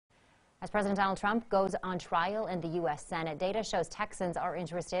As President Donald Trump goes on trial in the U.S. Senate, data shows Texans are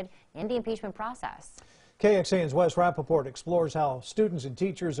interested in the impeachment process. KXAN's Wes Rapaport explores how students and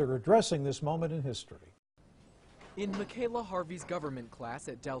teachers are addressing this moment in history. In Michaela Harvey's government class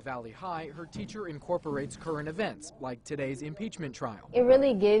at Del Valley High, her teacher incorporates current events, like today's impeachment trial. It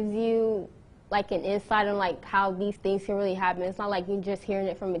really gives you like an insight on like how these things can really happen. It's not like you're just hearing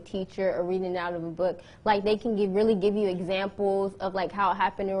it from a teacher or reading it out of a book. Like they can really give you examples of like how it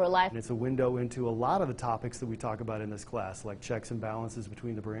happened in real life. And it's a window into a lot of the topics that we talk about in this class, like checks and balances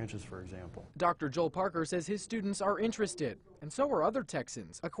between the branches, for example. Dr. Joel Parker says his students are interested, and so are other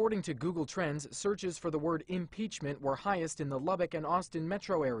Texans. According to Google Trends, searches for the word impeachment were highest in the Lubbock and Austin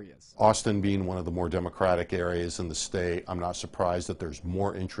metro areas. Austin being one of the more democratic areas in the state, I'm not surprised that there's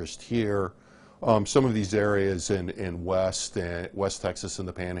more interest here. Some of these areas in West Texas and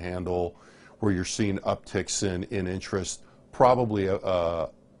the Panhandle, where you're seeing upticks in interest, probably a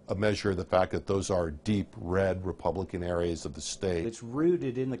measure of the fact that those are deep red Republican areas of the state. It's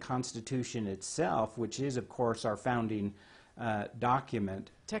rooted in the Constitution itself, which is, of course, our founding document.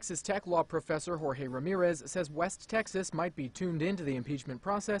 Texas Tech law professor Jorge Ramirez says West Texas might be tuned into the impeachment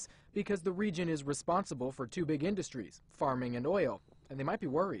process because the region is responsible for two big industries, farming and oil, and they might be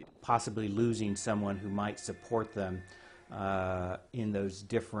worried. Possibly losing someone who might support them in those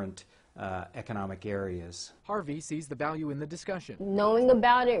different economic areas. Harvey sees the value in the discussion. Knowing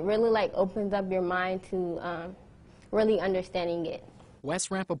about it really like opens up your mind to really understanding it. Wes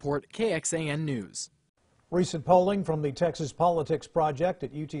Rapaport, KXAN News. Recent polling from the Texas Politics Project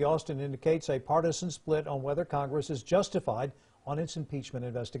at UT Austin indicates a partisan split on whether Congress is justified on its impeachment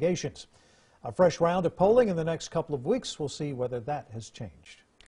investigations. A fresh round of polling in the next couple of weeks will see whether that has changed.